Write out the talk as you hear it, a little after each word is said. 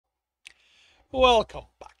Welcome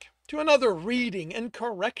back to another reading and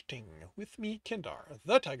correcting with me, Kindar,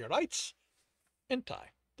 the Tiger Writes, and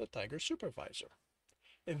Ty, the Tiger Supervisor.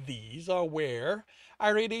 These are where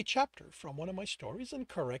I read a chapter from one of my stories and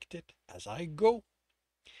correct it as I go.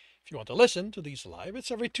 If you want to listen to these live,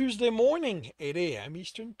 it's every Tuesday morning, 8 a.m.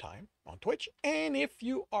 Eastern Time on Twitch, and if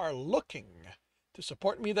you are looking to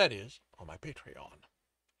support me, that is, on my Patreon.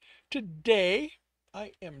 Today,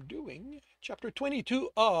 I am doing chapter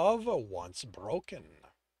 22 of Once Broken.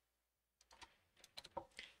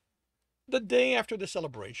 The day after the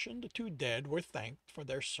celebration, the two dead were thanked for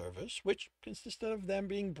their service, which consisted of them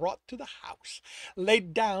being brought to the house,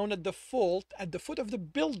 laid down at the foot of the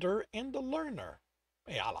builder and the learner.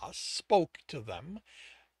 Ayala spoke to them,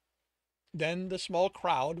 then the small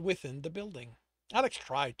crowd within the building. Alex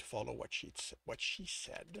tried to follow what she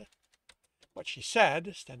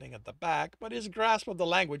said, standing at the back, but his grasp of the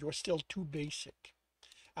language was still too basic.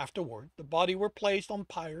 Afterward, the body were placed on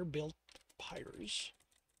pyres,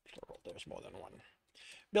 plural, there's more than one,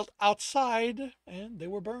 built outside, and they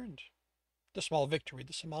were burned. The small victory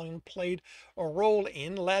the Somalian played a role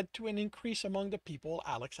in led to an increase among the people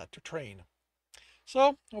Alex had to train.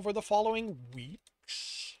 So, over the following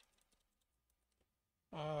weeks,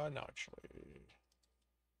 no, actually,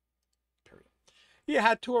 period. He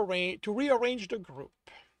had to rearrange the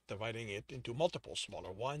group, dividing it into multiple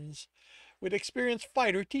smaller ones, with experienced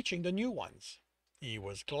fighter teaching the new ones. He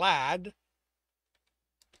was glad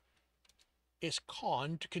is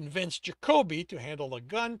Khan to convince Jacoby to handle the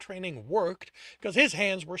gun training worked because his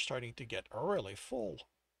hands were starting to get really full.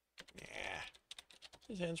 Yeah,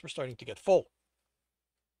 his hands were starting to get full.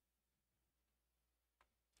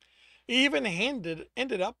 He even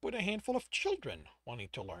ended up with a handful of children wanting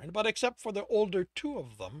to learn, but except for the older two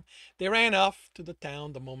of them, they ran off to the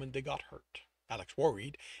town the moment they got hurt. Alex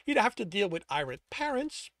worried he'd have to deal with irate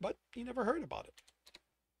parents, but he never heard about it.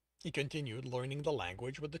 He continued learning the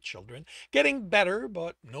language with the children, getting better,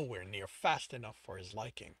 but nowhere near fast enough for his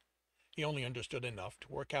liking. He only understood enough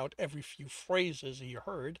to work out every few phrases he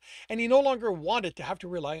heard, and he no longer wanted to have to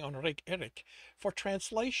rely on Rick Eric for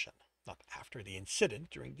translation, not after the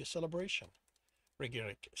incident during the celebration. Rick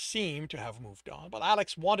Eric seemed to have moved on, but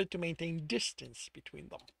Alex wanted to maintain distance between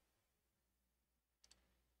them.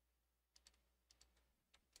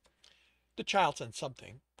 The child said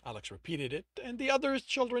something. Alex repeated it, and the other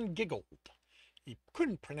children giggled. He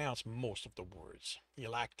couldn't pronounce most of the words. He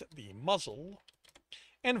lacked the muzzle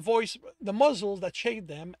that shaded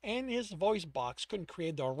them, and his voice box couldn't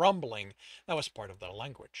create the rumbling that was part of their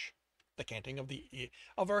language. The canting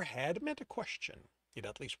of her head meant a question. He'd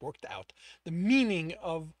at least worked out the meaning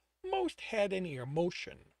of most head and ear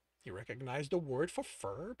motion. He recognized the word for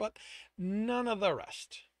fur, but none of the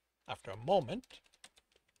rest. After a moment,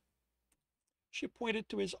 she pointed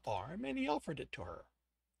to his arm, and he offered it to her.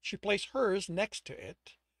 She placed hers next to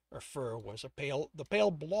it. Her fur was the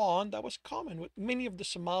pale blonde that was common with many of the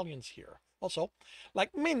Somalians here. Also,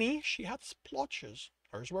 like many, she had splotches.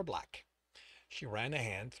 Hers were black. She ran a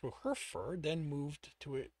hand through her fur, then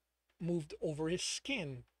moved over his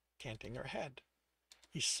skin, canting her head.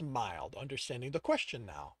 He smiled, understanding the question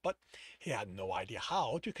now, but he had no idea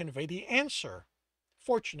how to convey the answer.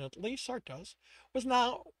 Fortunately, Sartas was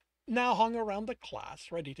now hung around the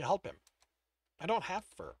class, ready to help him. I don't have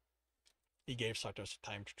fur. He gave Sartos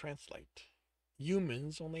time to translate.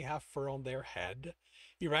 Humans only have fur on their head.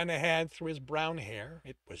 He ran a hand through his brown hair.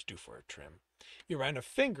 It was due for a trim. He ran a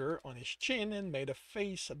finger on his chin and made a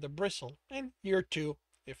face at the bristle, and here too,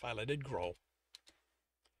 if I let it grow.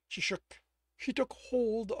 She took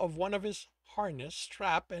hold of one of his harness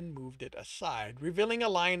strap and moved it aside, revealing a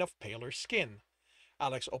line of paler skin.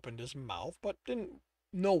 Alex opened his mouth, but didn't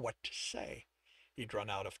know what to say. He'd run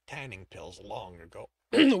out of tanning pills long ago,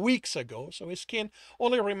 weeks ago, so his skin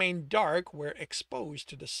only remained dark where exposed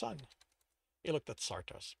to the sun. He looked at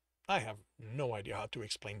Sartos. I have no idea how to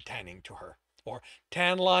explain tanning to her, or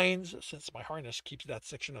tan lines, since my harness keeps that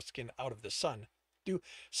section of skin out of the sun. Do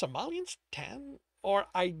Somalians tan? Or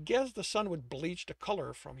I guess the sun would bleach the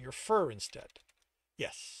color from your fur instead.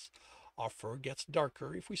 Yes, our fur gets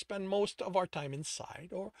darker if we spend most of our time inside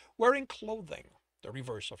or wearing clothing, the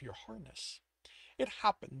reverse of your harness. It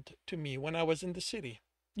happened to me when I was in the city.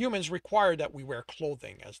 Humans require that we wear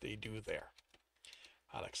clothing as they do there.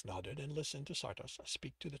 Alex nodded and listened to Sartos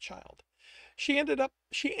speak to the child. She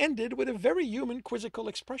ended with a very human quizzical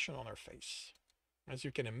expression on her face. As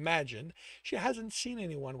you can imagine, she hasn't seen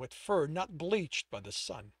anyone with fur not bleached by the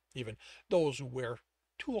sun. Even those who wear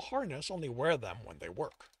tool harness only wear them when they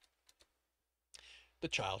work. The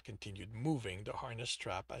child continued moving the harness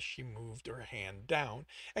strap as she moved her hand down,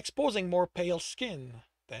 exposing more pale skin.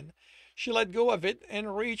 Then she let go of it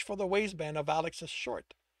and reached for the waistband of Alex's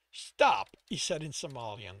shirt. Stop, he said in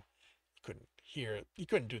Somalian. He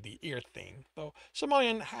couldn't do the ear thing, though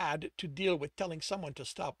Somalian had to deal with telling someone to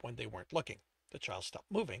stop when they weren't looking. The child stopped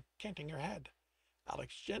moving, canting her head.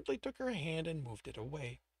 Alex gently took her hand and moved it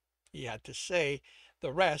away. He had to say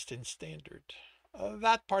the rest in standard.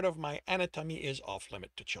 That part of my anatomy is off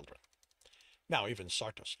limit to children. Now even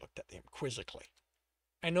Sartos looked at him quizzically.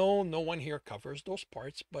 I know no one here covers those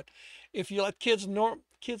parts, but if you let kids'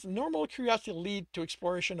 normal curiosity lead to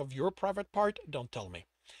exploration of your private part, don't tell me.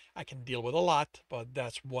 I can deal with a lot, but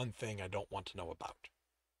that's one thing I don't want to know about.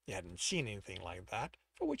 He hadn't seen anything like that,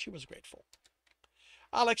 for which he was grateful.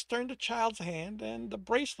 Alex turned the child's hand, and the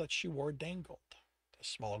bracelet she wore dangled, the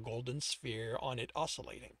small golden sphere on it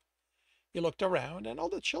oscillating. He looked around, and all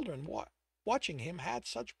the children watching him had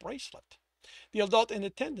such bracelet. The adult in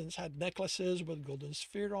attendance had necklaces with golden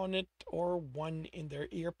sphere on it, or one in their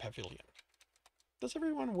ear pavilion. Does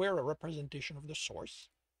everyone wear a representation of the source?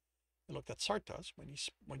 He looked at Sartas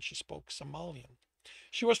when she spoke Somalian.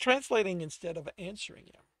 She was translating instead of answering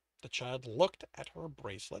him. The child looked at her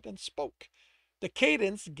bracelet and spoke. The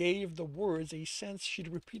cadence gave the words a sense she'd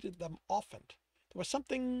repeated them often. There was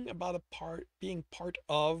something about being part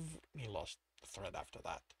of. He lost the thread after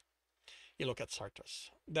that. He looked at Sartas.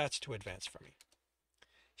 That's too advanced for me.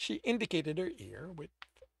 She indicated her ear,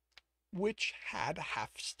 which had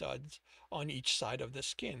half studs on each side of the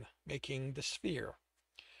skin, making the sphere.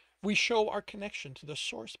 We show our connection to the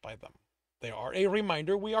source by them. They are a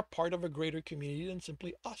reminder we are part of a greater community than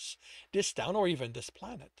simply us, this town, or even this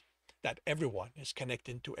planet. That everyone is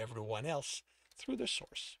connected to everyone else through the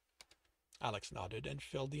source. Alex nodded and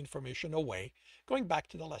filled the information away, going back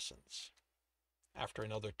to the lessons. After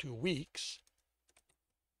another 2 weeks,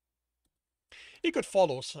 he could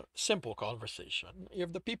follow simple conversation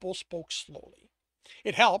if the people spoke slowly.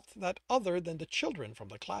 It helped that other than the children from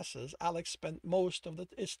the classes, Alex spent most of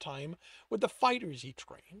his time with the fighters he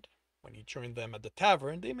trained. When he joined them at the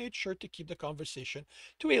tavern, they made sure to keep the conversation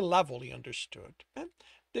to a level he understood, and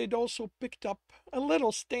they'd also picked up a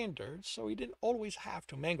little standard, so he didn't always have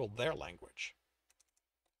to mangle their language.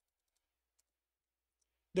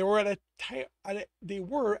 They were at a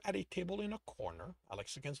table in a corner,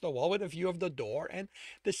 Alex against the wall, with a view of the door and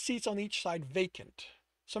the seats on each side vacant.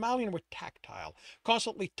 Somalian were tactile,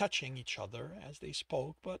 constantly touching each other as they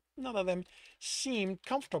spoke, but none of them seemed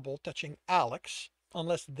comfortable touching Alex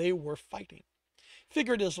unless they were fighting.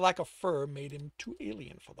 Figured his lack of fur made him too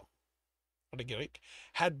alien for them. Roderick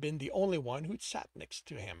had been the only one who'd sat next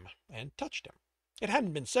to him and touched him. It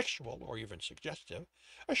hadn't been sexual or even suggestive.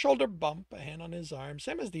 A shoulder bump, a hand on his arm,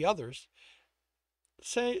 same as the others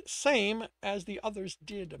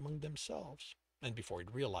did among themselves. And before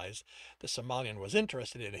he'd realized the Somalian was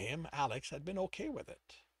interested in him, Alex had been okay with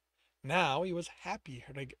it. Now he was happy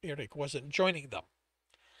Eric wasn't joining them.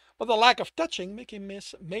 But the lack of touching made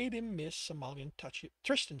him miss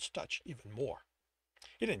Tristan's touch even more.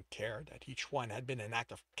 He didn't care that each one had been an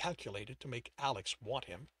act of calculated to make Alex want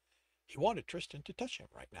him. He wanted Tristan to touch him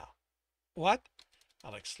right now. What?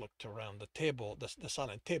 Alex looked around the table, the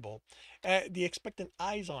silent table, the expectant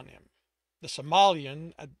eyes on him. The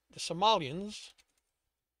Somalians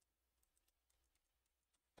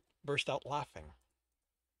burst out laughing.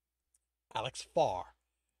 Alex Farr,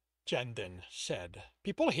 Jandin said.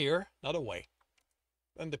 People here, not away.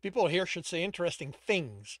 And the people here should say interesting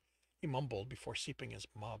things, he mumbled before sipping his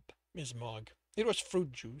mug. It was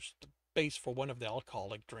fruit juice, the base for one of the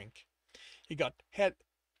alcoholic drink. He got head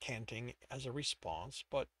canting as a response,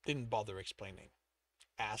 but didn't bother explaining.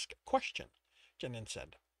 Ask a question, Jandin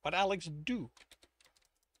said. What Alex do?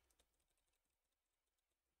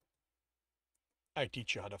 I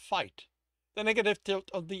teach you how to fight. The negative tilt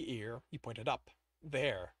of the ear, he pointed up.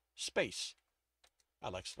 There, space.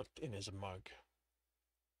 Alex looked in his mug,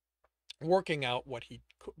 working out what he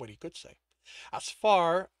could say. As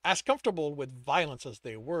comfortable with violence as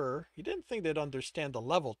they were, he didn't think they'd understand the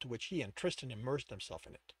level to which he and Tristan immersed himself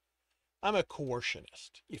in it. I'm a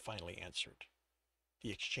coercionist, he finally answered.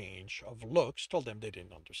 The exchange of looks told them they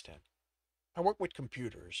didn't understand. I work with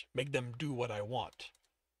computers, make them do what I want.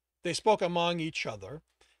 They spoke among each other,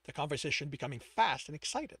 the conversation becoming fast and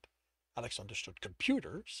excited. Alex understood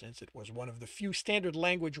computer, since it was one of the few standard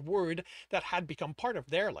language words that had become part of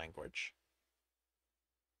their language.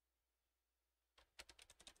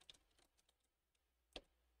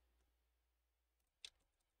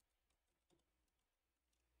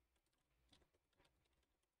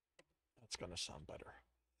 That's going to sound better.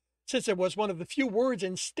 Since it was one of the few words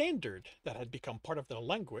in standard that had become part of their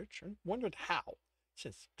language, and wondered how,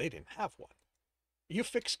 since they didn't have one. You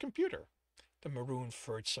fix computer. The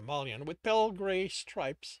maroon-furred Somalian with pale gray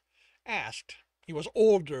stripes asked. He was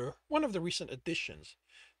older, one of the recent additions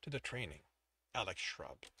to the training. Alex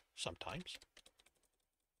shrugged. Sometimes.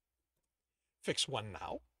 Fix one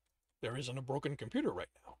now? There isn't a broken computer right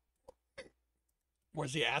now.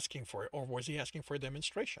 Was he asking for it, or was he asking for a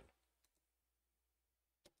demonstration?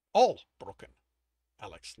 All broken.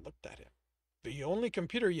 Alex looked at him. The only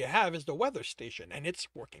computer you have is the weather station, and it's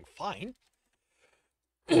working fine.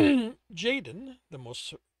 Jendon, the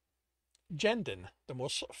most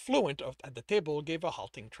fluent at the table, gave a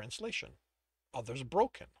halting translation. Others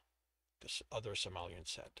broken, this other Somalian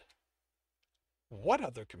said. What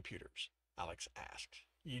other computers? Alex asked.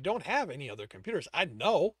 You don't have any other computers. I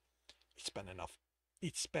know.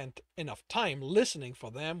 He'd spent enough time listening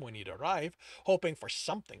for them when he'd arrive, hoping for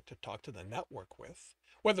something to talk to the network with.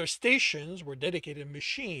 Weather stations were dedicated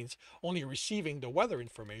machines, only receiving the weather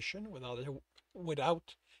information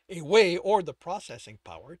without a way or the processing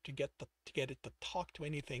power to get it to talk to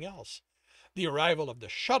anything else. The arrival of the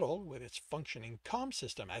shuttle with its functioning comm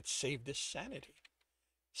system had saved his sanity.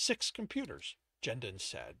 6 computers, Jendon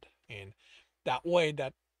said, in that way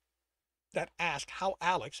that asked how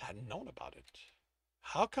Alex hadn't known about it.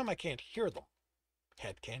 How come I can't hear them?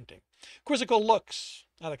 Head canting. Quizzical looks.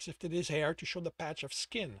 Alex lifted his hair to show the patch of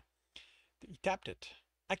skin. He tapped it.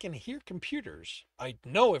 I can hear computers. I'd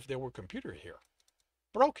know if there were computers here.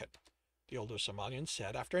 Broken, the older Somalian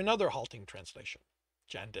said after another halting translation.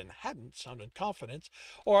 Jendon hadn't sounded confident,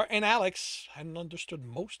 and Alex hadn't understood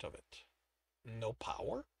most of it. No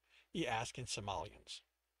power? He asked in Somalians.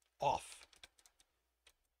 Off.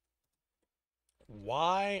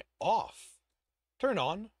 Why off? Turn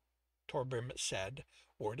on, Torbrim said.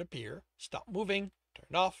 Word appear. Stop moving.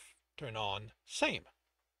 Turn off. Turn on. Same.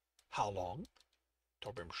 How long?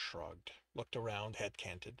 Torbrim shrugged, looked around, head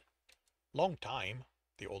canted. Long time,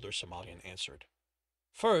 the older Somalian answered.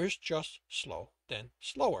 First, just slow, then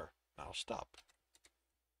slower. Now stop.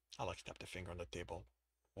 Alex tapped a finger on the table.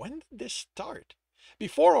 When did this start?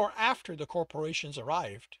 Before or after the corporations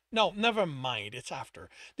arrived? No, never mind. It's after.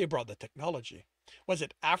 They brought the technology. Was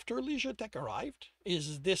it after Leisure Tech arrived?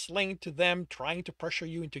 Is this linked to them trying to pressure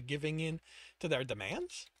you into giving in to their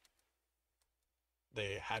demands?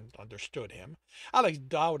 They hadn't understood him. Alex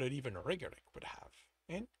doubted even Rigoric would have.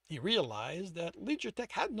 And he realized that Leisure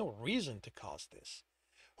Tech had no reason to cause this.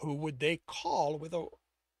 Who would they call with a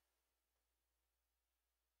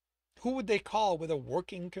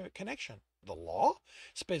working connection? The law?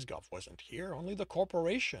 SpaceGov wasn't here, only the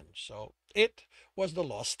corporation, so it was the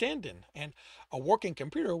law stand-in, and a working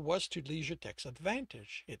computer was to Leisure Tech's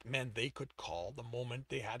advantage. It meant they could call the moment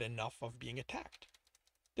they had enough of being attacked.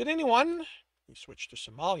 Did anyone, he switched to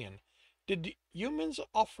Somalian, did humans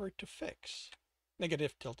offer to fix?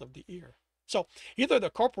 Negative tilt of the ear. So either the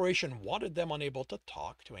corporation wanted them unable to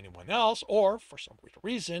talk to anyone else, or for some weird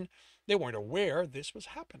reason, they weren't aware this was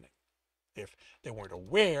happening. If they weren't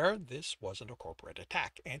aware, this wasn't a corporate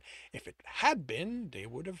attack, and if it had been, they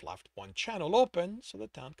would have left one channel open so the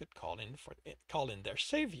town could call in their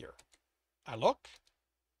savior. I look?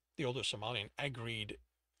 The older Somalian agreed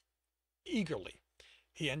eagerly.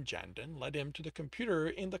 He and Jendon led him to the computer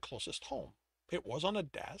in the closest home. It was on a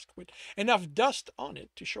desk with enough dust on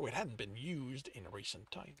it to show it hadn't been used in recent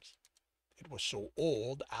times. It was so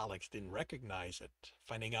old, Alex didn't recognize it,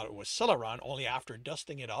 finding out it was Celeron only after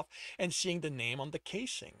dusting it off and seeing the name on the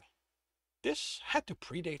casing. This had to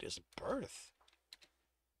predate his birth.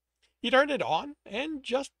 He turned it on and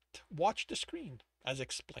just watched the screen. As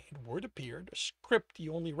explained, word appeared, a script he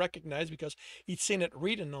only recognized because he'd seen it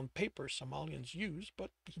written on paper Somalians use, but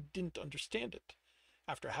he didn't understand it.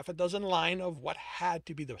 After half a dozen lines of what had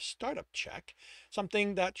to be the startup check,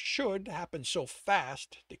 something that should happen so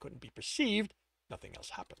fast they couldn't be perceived, nothing else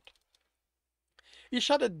happened. He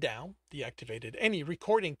shut it down, deactivated any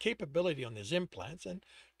recording capability on his implants, and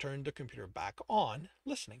turned the computer back on,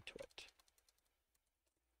 listening to it.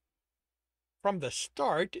 From the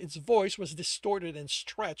start, its voice was distorted and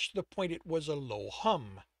stretched to the point it was a low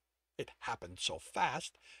hum. It happened so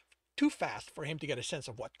fast, too fast for him to get a sense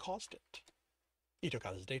of what caused it. He took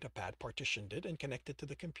out his datapad, partitioned it, and connected to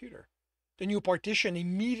the computer. The new partition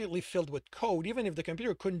immediately filled with code, even if the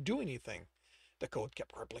computer couldn't do anything. The code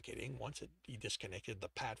kept replicating once he disconnected the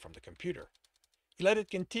pad from the computer. He let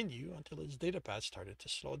it continue until his datapad started to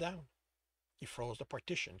slow down. He froze the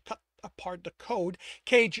partition, cut apart the code,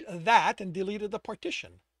 caged that, and deleted the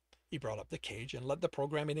partition. He brought up the cage and let the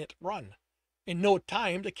program in it run. In no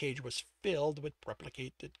time, the cage was filled with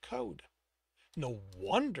replicated code. No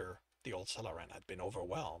wonder the old Celeran had been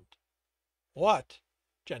overwhelmed. What?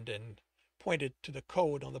 Jendon pointed to the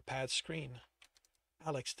code on the pad screen.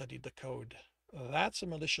 Alex studied the code. That's a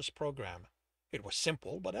malicious program. It was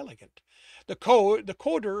simple but elegant. The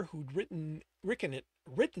coder who'd written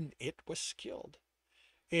it was skilled.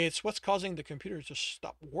 It's what's causing the computer to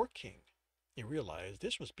stop working. He realized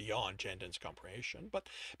this was beyond Jandon's comprehension, but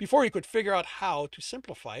before he could figure out how to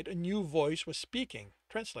simplify it, a new voice was speaking,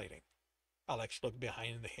 translating. Alex looked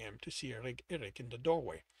behind him to see Eric in the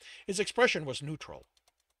doorway. His expression was neutral.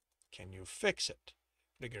 Can you fix it?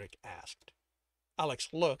 Eric asked. Alex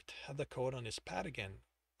looked at the code on his pad again.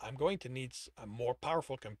 I'm going to need a more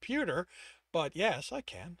powerful computer, but yes, I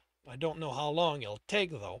can. I don't know how long it'll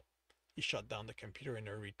take, though. He shut down the computer and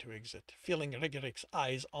hurried to exit, feeling Rigeric's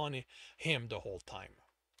eyes on him the whole time.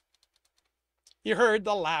 He heard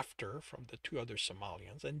the laughter from the two other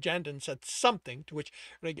Somalians, and Jandon said something to which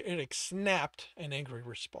Rigeric snapped an angry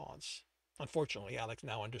response. Unfortunately, Alex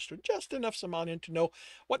now understood just enough Somalian to know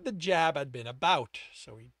what the jab had been about,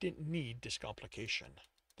 so he didn't need this complication,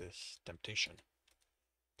 this temptation.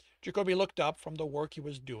 Jacoby looked up from the work he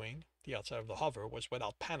was doing. The outside of the hover was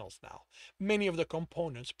without panels now, many of the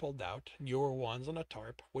components pulled out, newer ones on a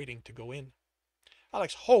tarp, waiting to go in.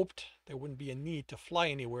 Alex hoped there wouldn't be a need to fly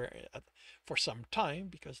anywhere for some time,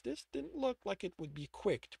 because this didn't look like it would be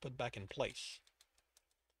quick to put back in place.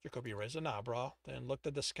 Jacoby raised an eyebrow, then looked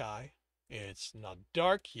at the sky. It's not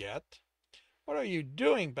dark yet. What are you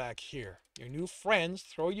doing back here? Your new friends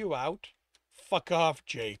throw you out? Fuck off,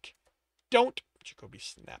 Jake. Don't. Jacoby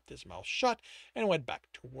snapped his mouth shut and went back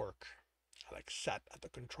to work. Alex sat at the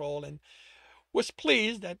control and was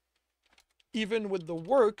pleased that even with the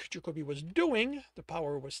work Jacoby was doing, the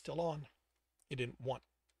power was still on. He didn't want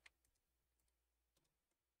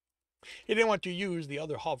to use the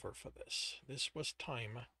other hover for this. This was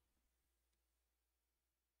time.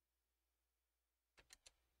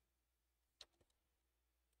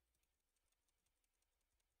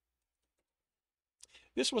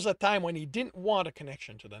 This was a time when he didn't want a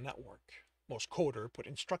connection to the network. Most coder put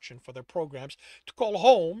instruction for their programs to call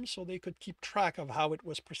home so they could keep track of how it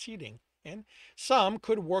was proceeding, and some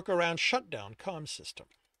could work around shutdown comm system.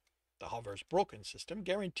 The hover's broken system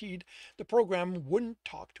guaranteed the program wouldn't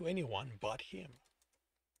talk to anyone but him.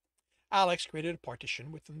 Alex created a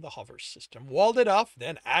partition within the hover system, walled it off,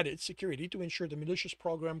 then added security to ensure the malicious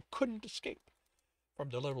program couldn't escape. From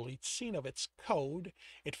the little he'd seen of its code,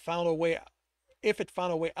 if it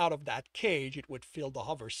found a way out of that cage, it would fill the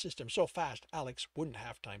hover system so fast Alex wouldn't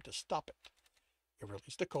have time to stop it. He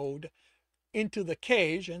released the code into the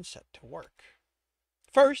cage and set to work.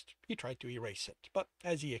 First, he tried to erase it, but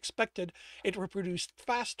as he expected, it reproduced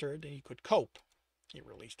faster than he could cope. He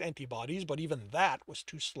released antibodies, but even that was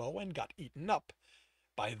too slow and got eaten up.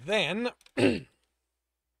 By then, the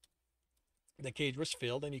cage was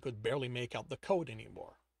filled and he could barely make out the code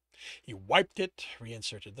anymore. He wiped it,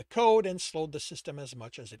 reinserted the code, and slowed the system as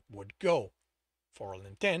much as it would go. For all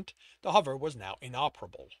intent, the hover was now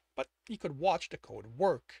inoperable, but he could watch the code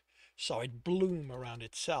work, saw it bloom around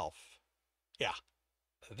itself. Yeah,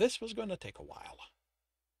 this was going to take a while.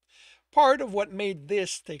 Part of what made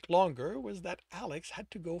this take longer was that Alex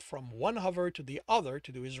had to go from one hover to the other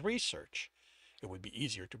to do his research. It would be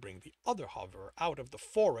easier to bring the other hover out of the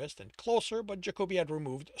forest and closer, but Jacoby had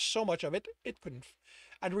removed so much of it, it couldn't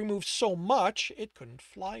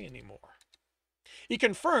fly anymore. He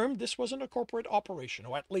confirmed this wasn't a corporate operation,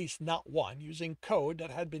 or at least not one using code that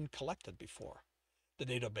had been collected before. The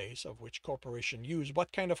database of which corporation used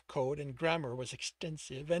what kind of code and grammar was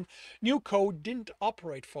extensive, and new code didn't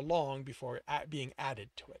operate for long before being added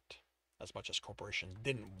to it. As much as corporations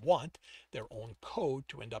didn't want their own code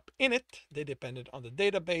to end up in it, they depended on the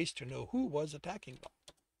database to know who was attacking them.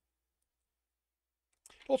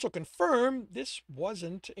 It also confirmed this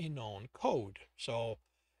wasn't a known code, so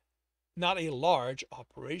not a large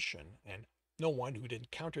operation, and no one who'd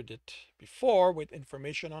encountered it before with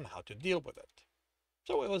information on how to deal with it.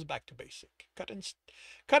 So it was back to basic, cut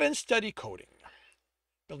and study coding,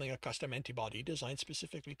 building a custom antibody designed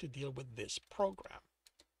specifically to deal with this program.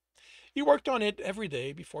 He worked on it every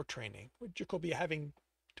day before training, with Jacoby having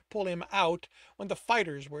to pull him out when the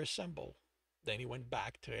fighters were assembled. Then he went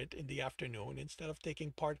back to it in the afternoon instead of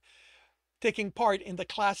taking part in the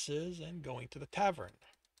classes and going to the tavern.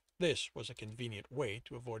 This was a convenient way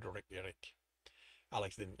to avoid Rick.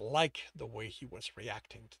 Alex didn't like the way he was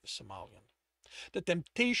reacting to the Somalian. The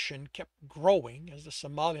temptation kept growing as the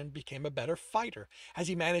Somalian became a better fighter, as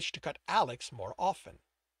he managed to cut Alex more often.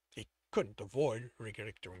 He couldn't avoid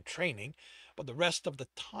Rick during training, but the rest of the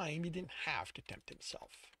time he didn't have to tempt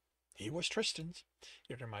himself. He was Tristan's,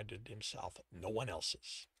 he reminded himself, no one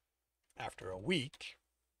else's. After a week,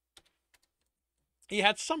 he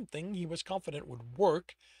had something he was confident would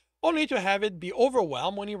work only to have it be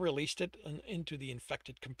overwhelmed when he released it into the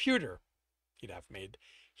infected computer.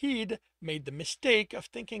 He'd made the mistake of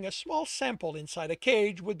thinking a small sample inside a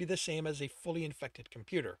cage would be the same as a fully infected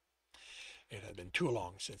computer. It had been too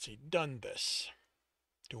long since he'd done this.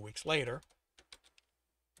 2 weeks later,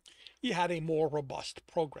 he had a more robust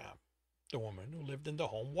program. The woman who lived in the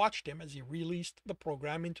home watched him as he released the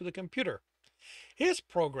program into the computer. His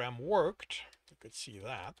program worked, you could see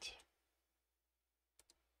that,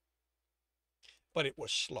 but it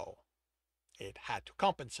was slow. It had to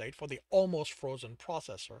compensate for the almost frozen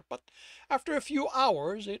processor, but after a few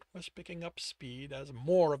hours it was picking up speed as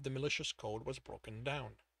more of the malicious code was broken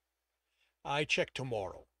down. "I check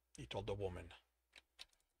tomorrow," he told the woman.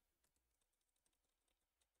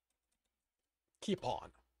 "Keep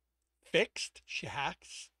on." "Fixed?" she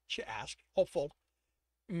asked, hopeful.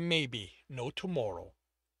 "Maybe. No tomorrow."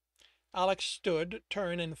 Alex stood,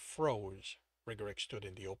 turned, and froze. Rigoric stood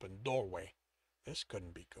in the open doorway. This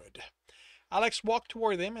couldn't be good. Alex walked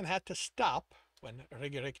toward him and had to stop when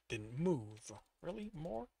Rigoric didn't move. "Really?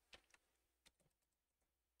 More?"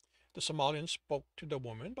 The Somalian spoke to the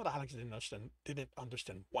woman, but Alex didn't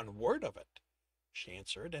understand one word of it. She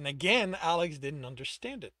answered, and again Alex didn't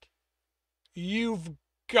understand it. "You've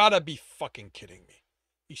gotta be fucking kidding me,"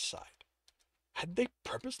 he sighed. Had they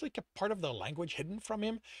purposely kept part of their language hidden from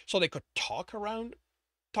him so they could talk around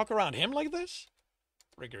him like this?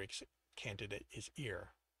 Rigoric canted his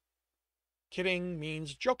ear. "Kidding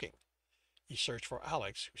means joking." He searched for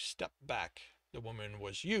Alex, who stepped back. The woman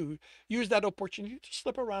used that opportunity to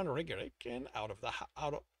slip around Rigoric and out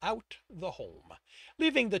the home,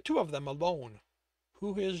 leaving the two of them alone.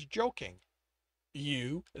 "Who is joking?"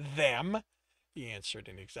 "You, them," he answered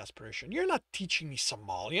in exasperation. "You're not teaching me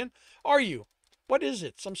Somalian, are you? What is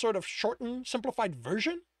it, some sort of shortened, simplified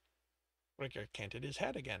version?" Rigoric canted his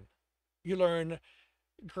head again. "You learn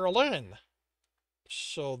German.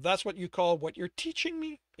 So that's what you call what you're teaching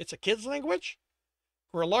me? It's a kid's language?"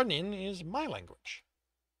 "Germanin is my language."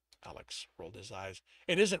 Alex rolled his eyes.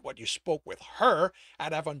 "It isn't what you spoke with her.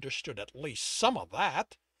 I'd have understood at least some of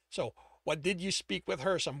that. So what did you speak with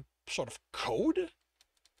her? Some sort of code?"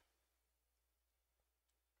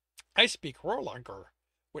 "I speak Rollanger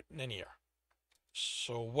with Nenier."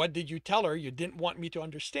 "So what did you tell her you didn't want me to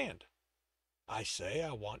understand?" "I say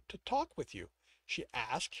I want to talk with you. She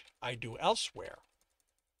asked, I do elsewhere.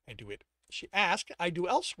 I do it. She asked, I do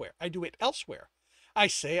elsewhere. I do it elsewhere. I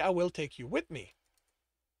say I will take you with me."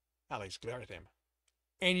 Alex glared at him.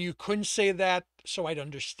 "And you couldn't say that so I'd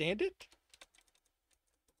understand it?"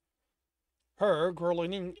 "Her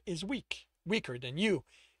Germanin is weaker than you.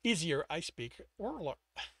 Easier I speak Roller."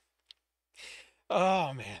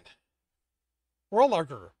 Oh man.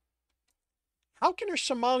 Rollager. How can her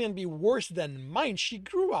Somalian be worse than mine? She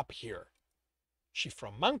grew up here. She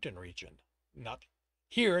from mountain region. Not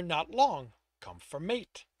here, not long. Come for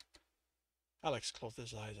mate. Alex closed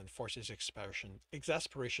his eyes and forced his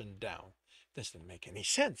exasperation down. This didn't make any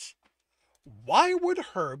sense. Why would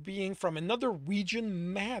her being from another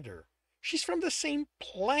region matter? She's from the same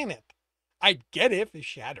planet. I'd get it if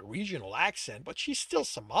she had a regional accent, but she's still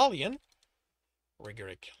Somalian.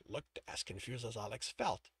 Rigoric looked as confused as Alex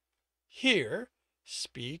felt. "Here,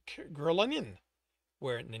 speak Gerlanin.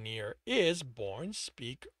 Where Nenier is born,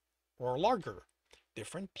 speak Rorlarger.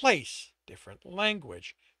 Different place, different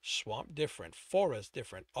language. Swamp different, forest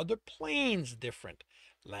different, other plains different,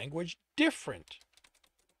 language different."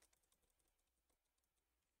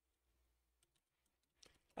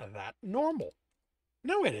 "That normal?"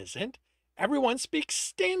 "No, it isn't. Everyone speaks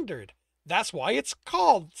standard. That's why it's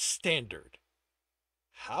called standard."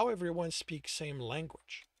 "How everyone speaks same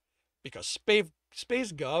language?" "Because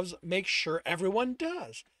space govs make sure everyone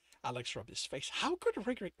does." Alex rubbed his face. How could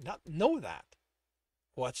Rigoric not know that?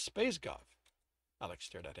 "What's space gov?" Alex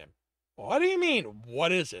stared at him. "What do you mean?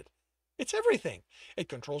 What is it?" "It's everything. It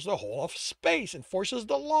controls the whole of space, enforces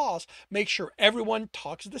the laws, makes sure everyone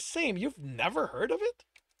talks the same. You've never heard of it?"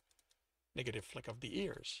 Negative flick of the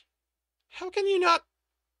ears. "How can you not?"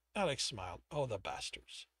 Alex smiled. "Oh, the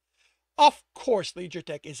bastards. Of course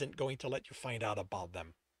Legitech isn't going to let you find out about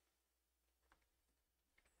them."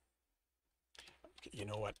 You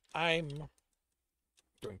know what? I'm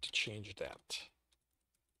going to change that.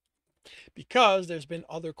 Because there's been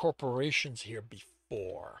other corporations here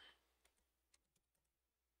before.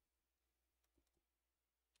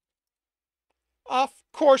 Of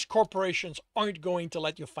course corporations aren't going to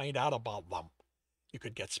let you find out about them. You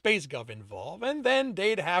could get SpaceGov involved, and then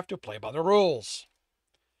they'd have to play by the rules.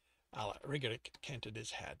 Rigoric canted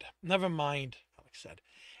his head. "Never mind," Alex said.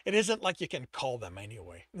 It isn't like you can call them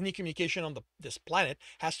anyway. Any communication on this planet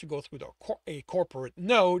has to go through a corporate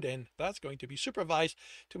node, and that's going to be supervised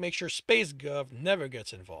to make sure Space Gov never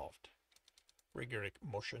gets involved. Rigerick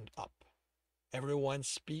motioned up. Everyone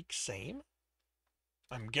speaks same?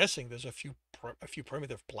 I'm guessing there's a few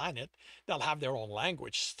primitive planets. They'll have their own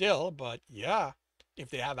language still, but yeah, if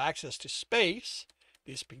they have access to space,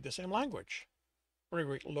 they speak the same language.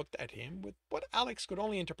 Rigerick looked at him with what Alex could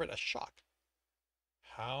only interpret as shock.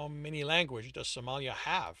 How many languages does Somalia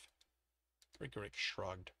have? Rigerick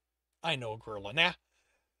shrugged. I know Gurlana,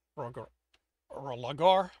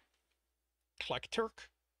 Rolagar, Klekturk,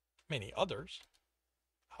 many others.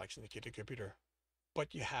 Alex indicated the computer.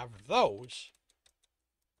 But you have those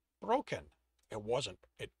broken. It wasn't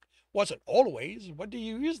always. What do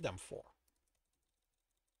you use them for?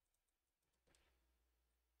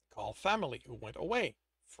 Call family who went away,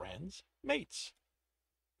 friends, mates.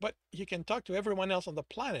 But you can talk to everyone else on the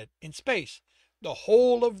planet, in space, the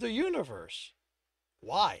whole of the universe.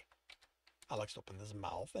 Why? Alex opened his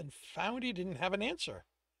mouth and found he didn't have an answer.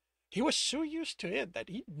 He was so used to it that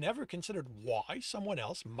he'd never considered why someone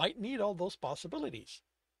else might need all those possibilities.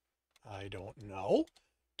 I don't know.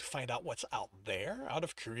 To find out what's out there, out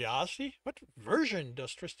of curiosity. What version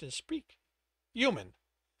does Tristan speak? Human.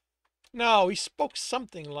 No, he spoke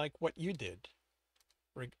something like what you did.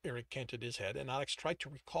 Eric canted his head, and Alex tried to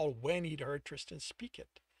recall when he'd heard Tristan speak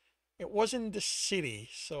it. It was in the city,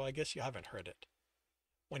 so I guess you haven't heard it.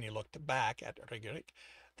 When he looked back at Rigerick,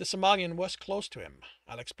 the Somalian was close to him.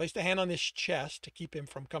 Alex placed a hand on his chest to keep him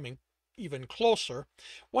from coming even closer,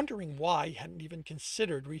 wondering why he hadn't even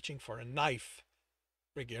considered reaching for a knife.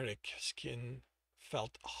 Rigerick's skin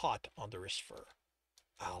felt hot under his fur.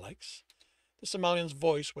 Alex? The Somalian's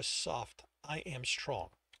voice was soft. I am strong.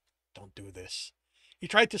 Don't do this. He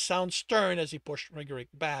tried to sound stern as he pushed Rigerick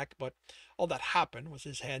back, but all that happened was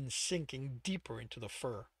his hand sinking deeper into the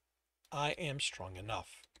fur. I am strong enough.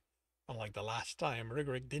 Unlike the last time,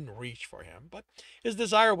 Rigerick didn't reach for him, but his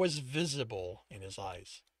desire was visible in his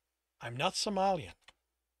eyes. I'm not Somalian.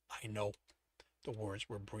 I know. The words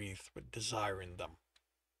were breathed with desire in them.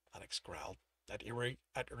 Alex growled at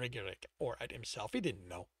Rigerick, or at himself. He didn't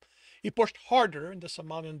know. He pushed harder, and the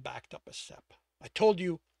Somalian backed up a step. I told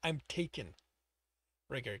you, I'm taken.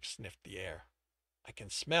 Rigerick sniffed the air. I can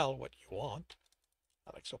smell what you want.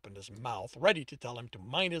 Alex opened his mouth, ready to tell him to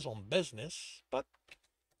mind his own business, but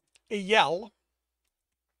a yell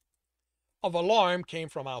of alarm came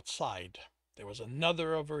from outside. There was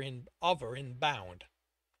another hover inbound.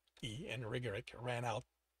 He and Rigerick ran out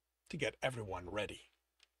to get everyone ready.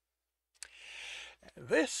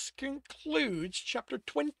 This concludes chapter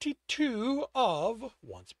 22 of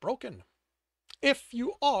Once Broken. If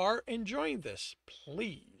you are enjoying this,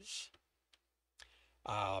 please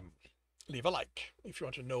leave a like. If you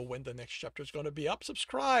want to know when the next chapter is going to be up,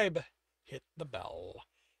 subscribe, hit the bell.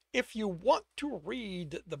 If you want to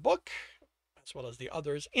read the book, as well as the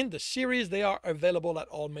others in the series, they are available at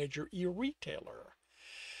all major e-retailer.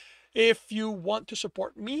 If you want to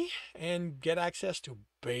support me and get access to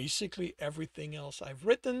basically everything else I've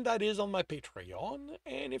written, that is on my Patreon.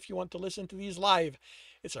 And if you want to listen to these live,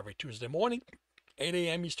 it's every Tuesday morning, 8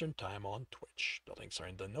 a.m. Eastern Time on Twitch. The links are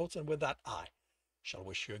in the notes, and with that, I shall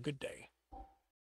wish you a good day.